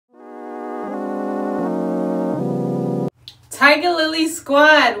Tiger Lily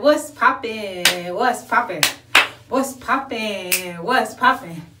Squad, what's poppin'? What's poppin'? What's poppin'? What's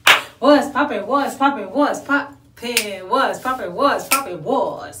poppin'? What's poppin'? What's poppin'? What's poppin'? What's poppin'? What's poppin'?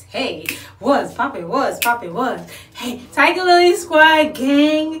 Was hey, what's poppin'? What's poppin'? Was hey, Tiger Lily Squad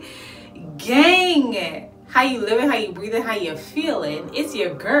gang, gang. How you living? How you breathing? How you feeling? It's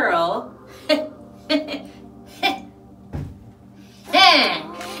your girl.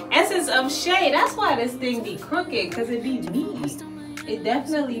 Essence of Shay. That's why this thing be crooked, because it be me. It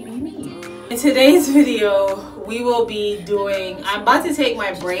definitely be me. In today's video, we will be doing, I'm about to take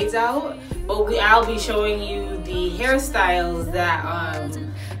my braids out, but I'll be showing you the hairstyles that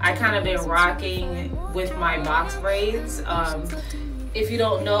I kind of been rocking with my box braids. If you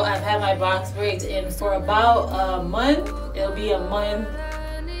don't know, I've had my box braids in for about a month. It'll be a month,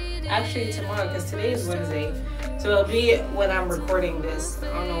 actually tomorrow, because today is Wednesday. So it'll be when I'm recording this. I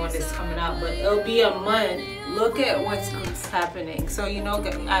don't know when this is coming out, but it'll be a month. Look at what's happening. So you know,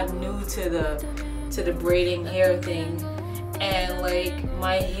 I'm new to the braiding hair thing, and like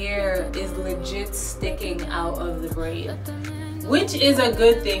my hair is legit sticking out of the braid, which is a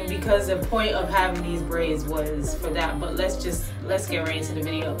good thing because the point of having these braids was for that. But let's get right into the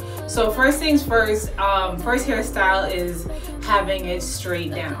video. So first things first, first hairstyle is having it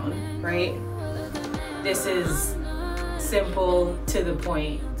straight down, right? This is simple, to the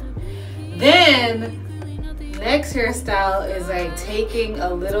point. Then next hairstyle is like taking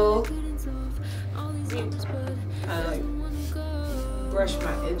a little, I like brush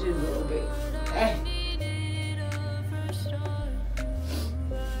my edges a little bit. Okay.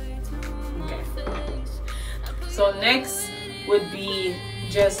 So next would be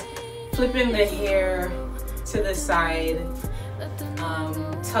just flipping the hair to the side,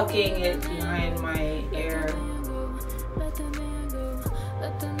 tucking it behind my ear,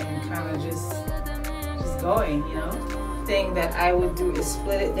 and kind of just going, you know. Thing that I would do is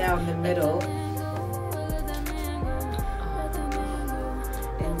split it down the middle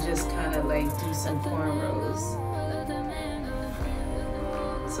and just kind of like do some cornrows.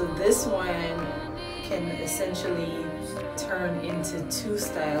 So this one can essentially turn into two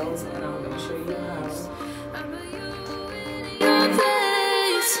styles, and I'm going to show you how.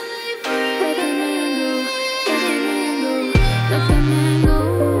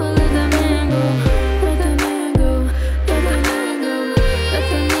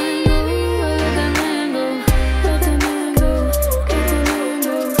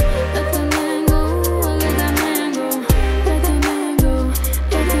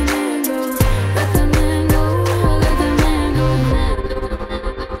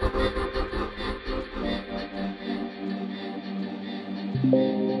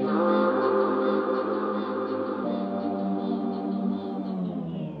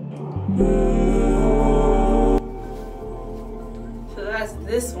 So that's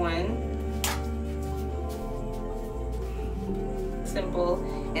this one, simple.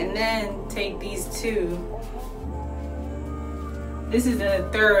 And then take these two. This is the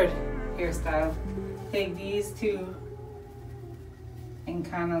third hairstyle. Take these two and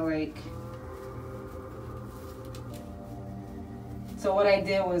kind of like, so what I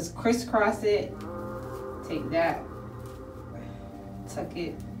did was crisscross it, take that, tuck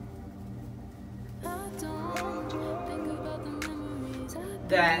it.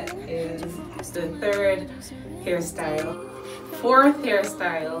 That is the third hairstyle. Fourth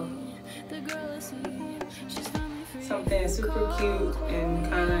hairstyle, something super cute and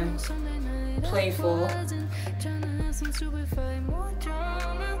kind of playful.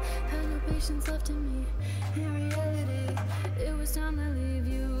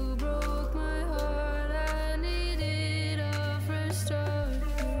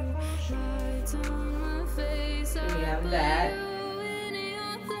 We have that.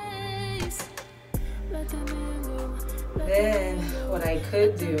 Then what I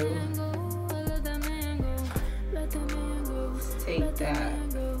could do is take that,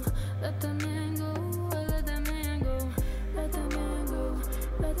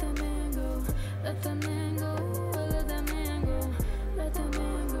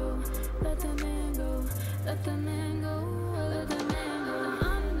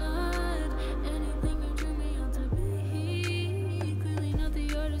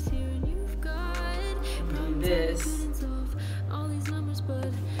 do this.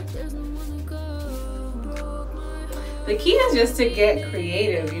 The key is just to get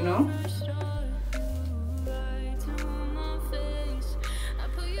creative, you know?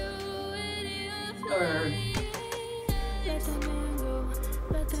 Or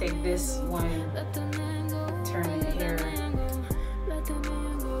take this one, turn it here,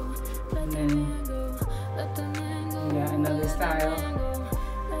 and then yeah, another style.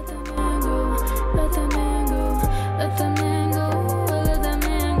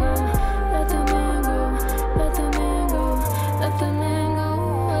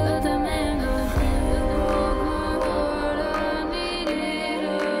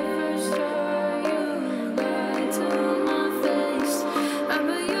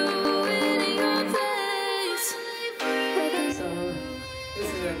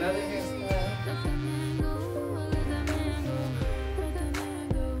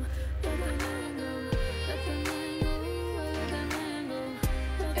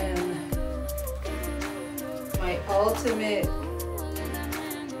 Ultimate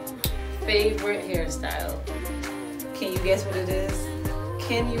favorite hairstyle. Can you guess what it is?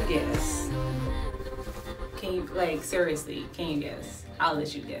 Can you guess? Can you, like, seriously, can you guess? I'll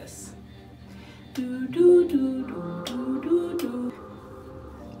let you guess. Do do do do do do do.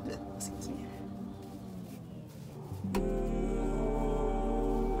 Excuse me.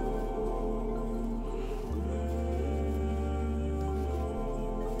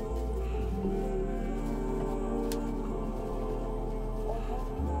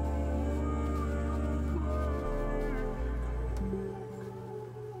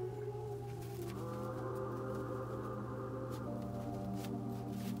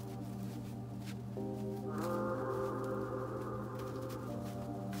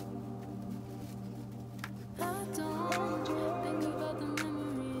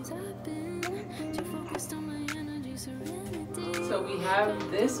 So we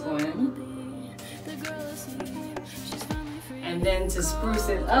have this one, and then to spruce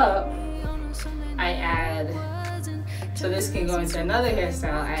it up, I add, so this can go into another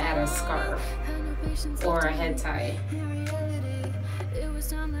hairstyle, I add a scarf or a head tie.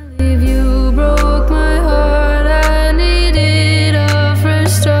 If you broke my heart, I needed a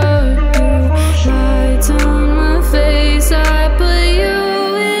fresh start. Lights on my face, I put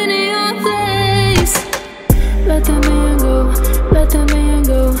you in your place. Let the man go, let the man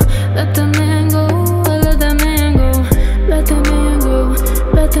go, let the man go, let the man go, let the man go,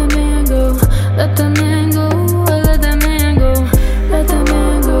 let the man go, let the man go, let the man go, let the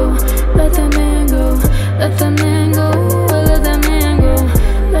man go, let the man go, let the man go, let the man go,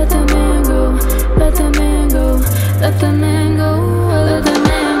 let the man go, let the man go, let the man go, let the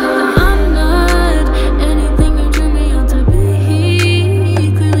man go. I'm not anything you dream me out to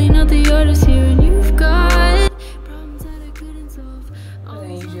be. Clearly not the artist here, and you've got problems that I couldn't solve. And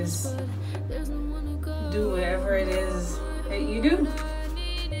then you just do whatever it is that you do.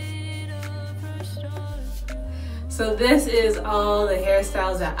 So this is all the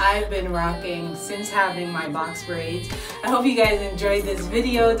hairstyles that I've been rocking since having my box braids. I hope you guys enjoyed this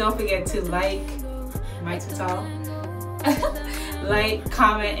video. Don't forget to like, am I too tall? Like,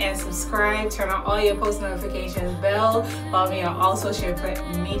 comment, and subscribe. Turn on all your post notifications bell. Follow me on all social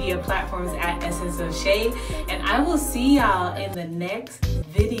media platforms at EssenceofShay. And I will see y'all in the next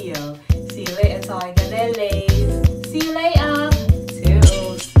video. See you later, TIGERLILEEE'S. See you later.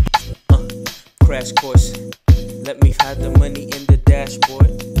 Toodles. Crash course. Let me hide the money in the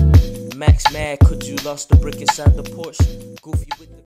dashboard. Max mad, could you lost the brick inside the Porsche? Goofy with the